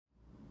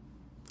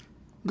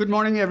Good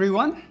morning,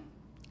 everyone.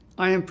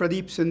 I am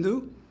Pradeep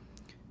Sindhu,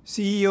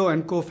 CEO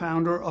and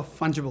co-founder of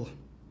Fungible.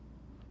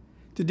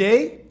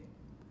 Today,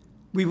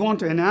 we want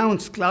to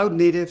announce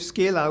cloud-native,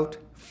 scale-out,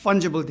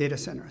 fungible data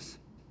centers.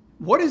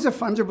 What is a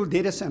fungible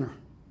data center?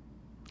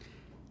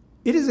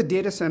 It is a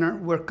data center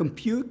where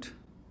compute,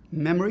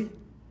 memory,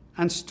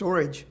 and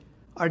storage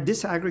are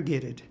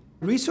disaggregated.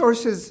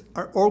 Resources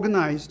are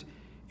organized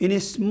in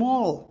a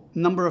small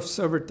number of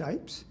server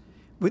types,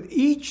 with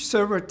each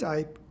server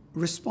type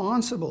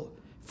responsible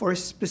for a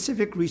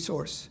specific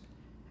resource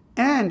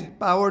and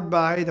powered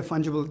by the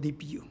fungible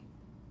DPU.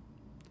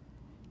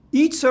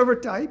 Each server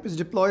type is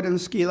deployed in a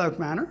scale-out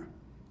manner,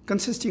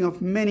 consisting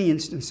of many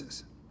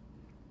instances.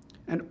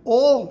 And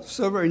all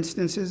server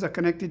instances are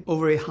connected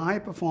over a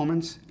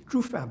high-performance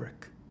true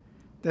fabric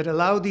that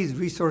allow these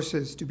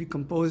resources to be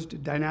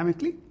composed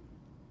dynamically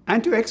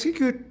and to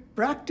execute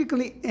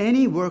practically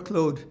any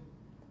workload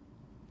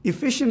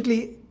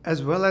efficiently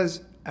as well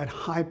as at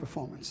high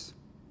performance.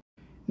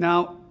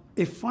 Now,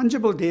 a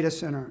fungible data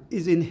center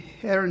is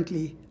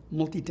inherently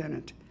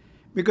multi-tenant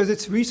because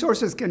its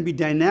resources can be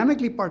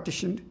dynamically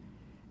partitioned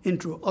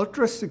into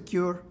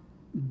ultra-secure,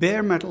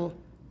 bare metal,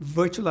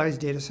 virtualized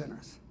data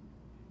centers.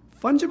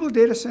 Fungible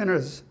data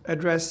centers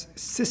address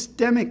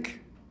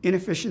systemic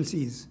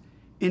inefficiencies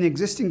in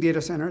existing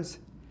data centers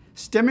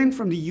stemming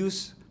from the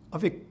use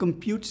of a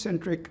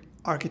compute-centric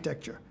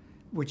architecture,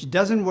 which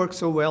doesn't work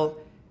so well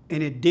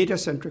in a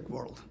data-centric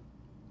world.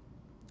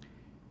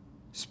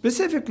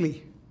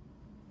 Specifically,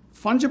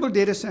 fungible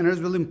data centers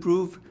will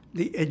improve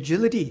the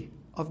agility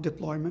of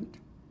deployment,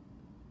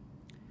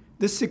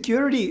 the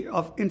security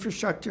of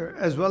infrastructure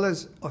as well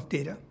as of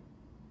data,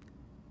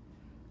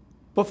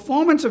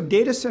 performance of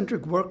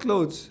data-centric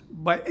workloads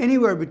by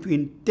anywhere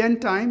between 10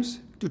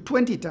 times to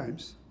 20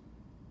 times.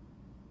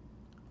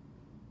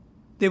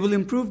 They will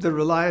improve the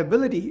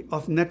reliability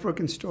of network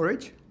and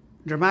storage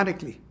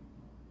dramatically.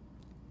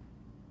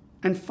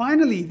 And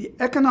finally, the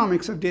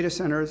economics of data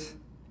centers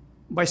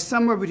by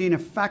somewhere between a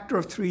factor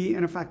of 3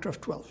 and a factor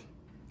of 12.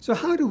 So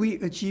how do we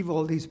achieve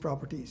all these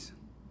properties?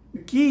 The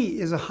key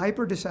is a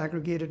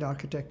hyper-disaggregated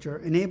architecture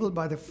enabled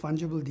by the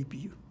fungible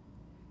DPU.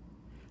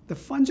 The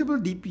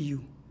fungible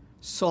DPU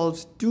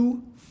solves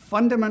two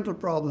fundamental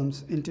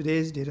problems in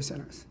today's data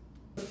centers.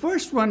 The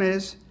first one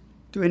is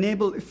to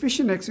enable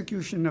efficient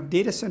execution of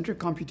data-centric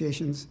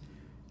computations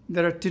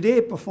that are today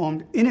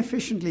performed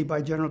inefficiently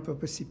by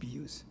general-purpose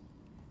CPUs.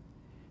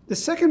 The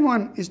second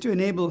one is to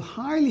enable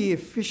highly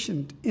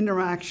efficient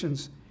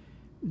interactions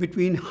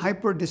between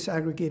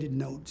hyper-disaggregated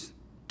nodes.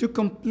 To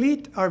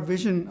complete our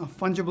vision of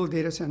fungible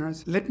data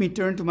centers, let me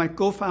turn to my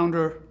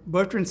co-founder,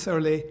 Bertrand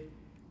Serlet,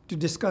 to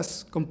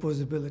discuss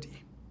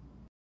composability.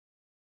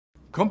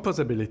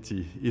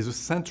 Composability is a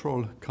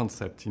central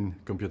concept in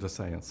computer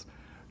science.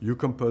 You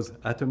compose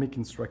atomic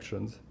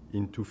instructions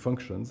into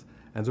functions,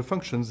 and the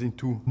functions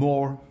into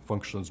more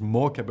functions,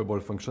 more capable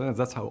functions, and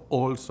that's how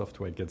all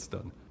software gets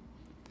done.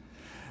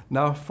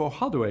 Now, for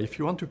hardware, if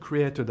you want to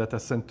create a data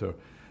center,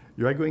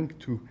 you are going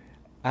to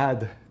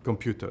add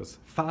computers,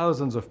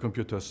 thousands of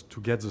computers,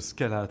 to get the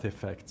scale-out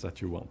effects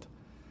that you want.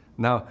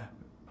 Now,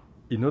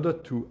 in order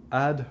to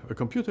add a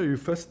computer, you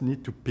first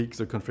need to pick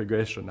the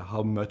configuration,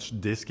 how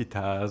much disk it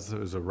has,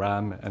 the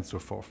RAM, and so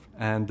forth.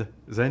 And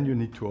then you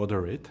need to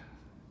order it,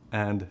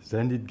 and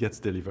then it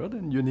gets delivered,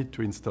 and you need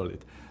to install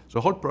it.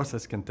 The whole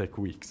process can take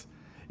weeks.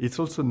 It's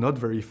also not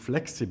very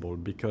flexible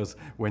because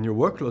when your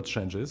workload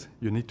changes,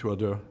 you need to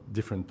order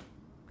different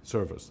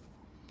servers.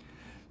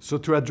 So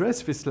to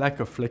address this lack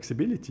of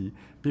flexibility,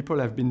 people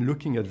have been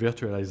looking at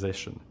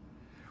virtualization.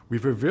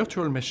 With a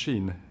virtual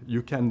machine,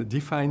 you can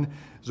define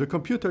the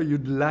computer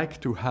you'd like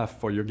to have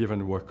for your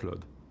given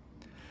workload.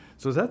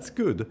 So that's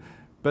good,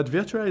 but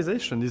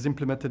virtualization is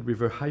implemented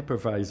with a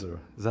hypervisor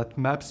that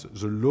maps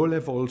the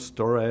low-level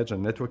storage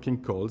and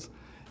networking calls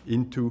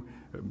into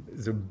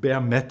the bare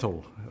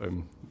metal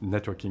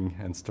networking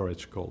and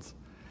storage calls.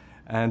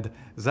 And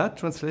that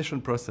translation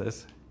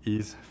process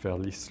is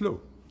fairly slow.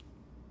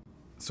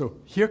 So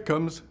here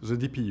comes the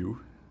DPU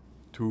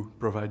to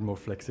provide more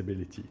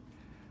flexibility.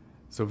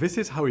 So this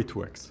is how it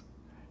works.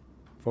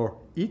 For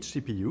each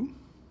CPU,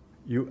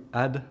 you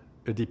add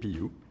a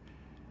DPU,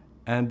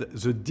 and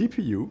the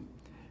DPU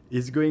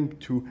is going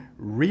to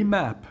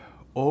remap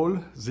all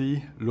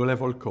the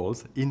low-level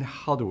calls in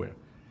hardware.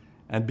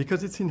 And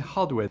because it's in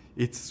hardware,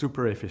 it's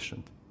super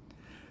efficient.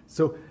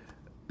 So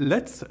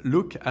let's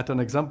look at an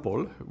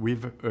example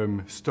with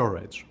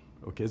storage.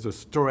 Okay, the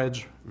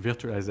storage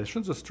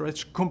virtualization, the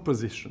storage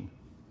composition.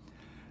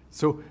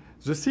 So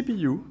the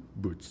CPU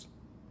boots.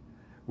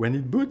 When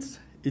it boots,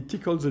 it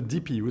tickles the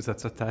DPU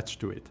that's attached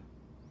to it.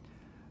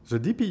 The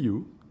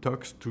DPU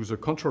talks to the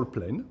control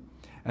plane,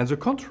 and the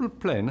control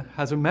plane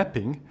has a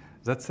mapping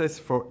that says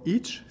for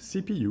each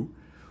CPU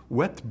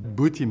what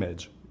boot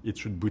image it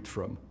should boot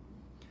from.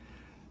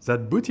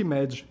 That boot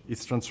image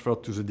is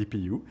transferred to the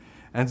DPU,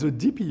 and the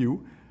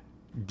DPU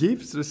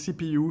gives the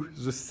CPU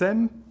the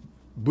same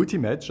boot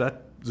image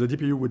that the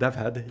DPU would have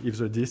had if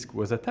the disk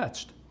was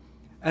attached.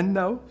 And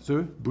now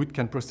the boot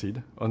can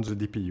proceed on the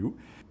DPU.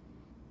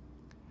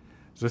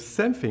 The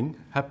same thing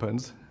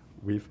happens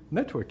with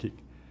networking.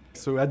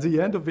 So at the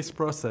end of this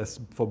process,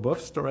 for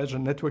both storage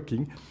and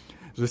networking,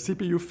 the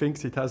CPU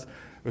thinks it has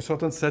a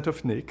certain set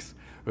of NICs,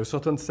 a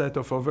certain set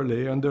of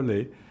overlay,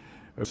 underlay,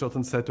 a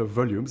certain set of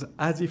volumes,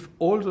 as if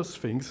all those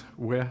things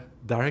were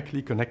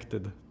directly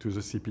connected to the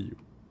CPU.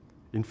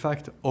 In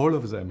fact, all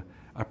of them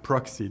are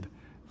proxied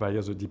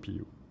via the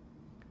DPU.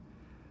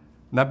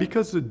 Now,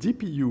 because the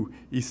DPU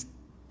is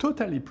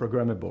totally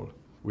programmable,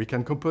 we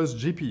can compose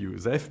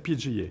GPUs,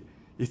 FPGA.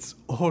 It's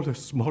all a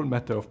small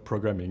matter of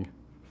programming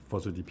for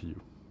the DPU.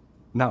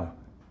 Now,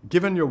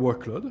 given your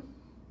workload,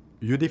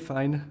 you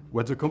define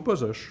what the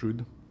composer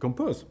should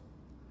compose.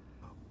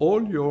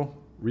 All your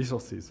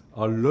resources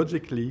are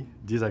logically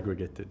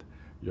disaggregated.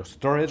 Your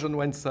storage on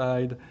one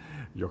side,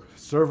 your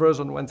servers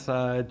on one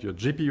side, your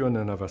GPU on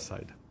another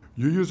side.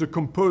 You use a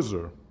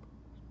composer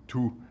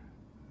to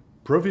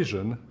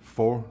provision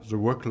for the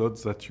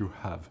workloads that you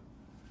have.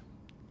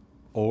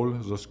 All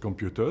those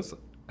computers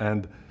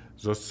and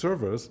those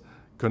servers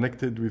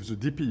connected with the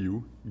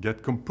DPU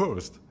get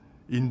composed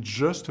in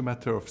just a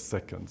matter of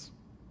seconds.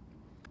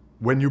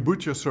 When you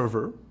boot your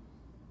server,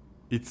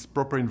 its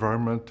proper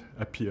environment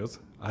appears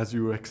as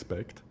you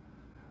expect,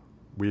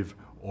 with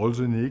all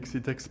the NICs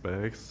it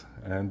expects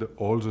and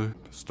all the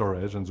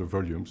storage and the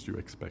volumes you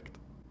expect.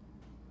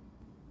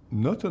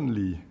 Not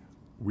only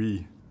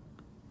we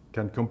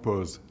can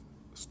compose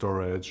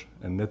storage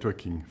and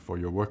networking for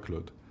your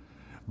workload,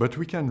 but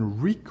we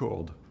can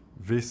record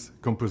this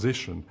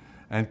composition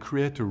and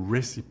create a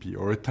recipe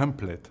or a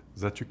template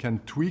that you can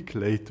tweak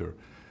later.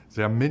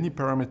 There are many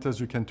parameters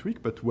you can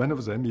tweak, but one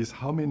of them is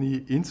how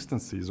many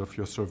instances of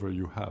your server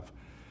you have.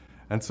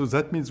 And so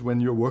that means when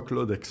your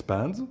workload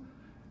expands,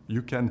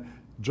 you can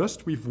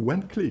just with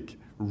one click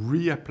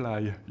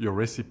reapply your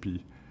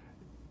recipe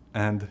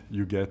and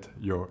you get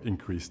your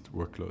increased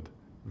workload.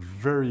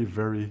 Very,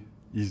 very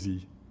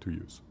easy to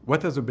use.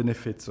 What are the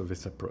benefits of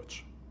this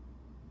approach?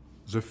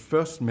 The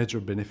first major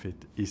benefit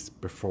is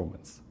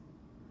performance.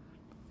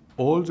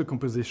 All the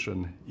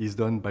composition is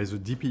done by the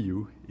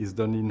DPU, is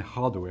done in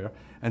hardware,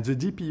 and the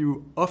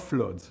DPU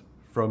offloads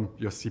from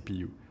your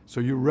CPU.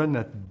 So you run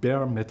at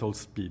bare metal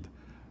speed,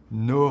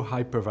 no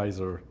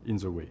hypervisor in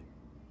the way.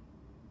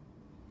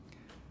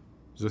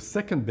 The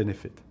second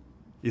benefit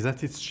is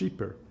that it's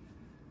cheaper.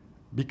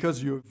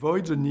 Because you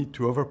avoid the need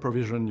to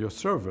over-provision your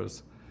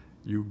servers,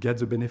 you get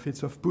the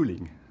benefits of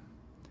pooling.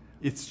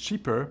 It's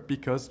cheaper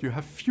because you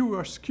have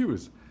fewer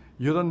SKUs.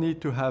 You don't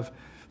need to have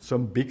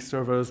some big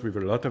servers with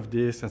a lot of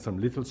disks and some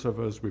little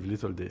servers with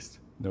little disks.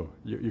 No,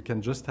 you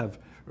can just have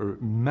a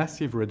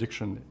massive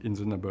reduction in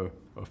the number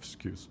of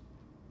SKUs.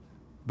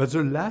 But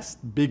the last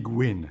big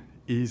win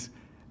is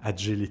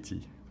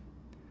agility.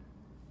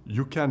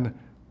 You can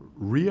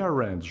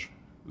rearrange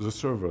the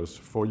servers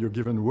for your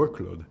given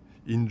workload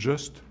in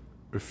just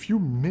a few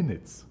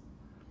minutes.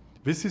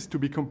 This is to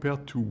be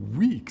compared to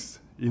weeks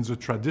in the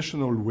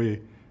traditional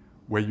way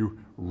where you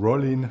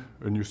roll in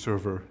a new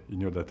server in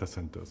your data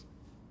centers.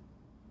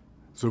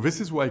 So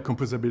this is why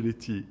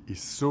composability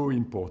is so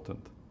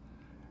important.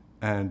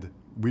 And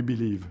we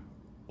believe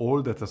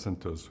all data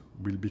centers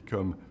will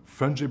become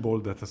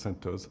fungible data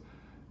centers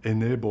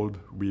enabled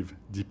with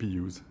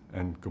DPUs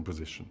and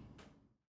composition.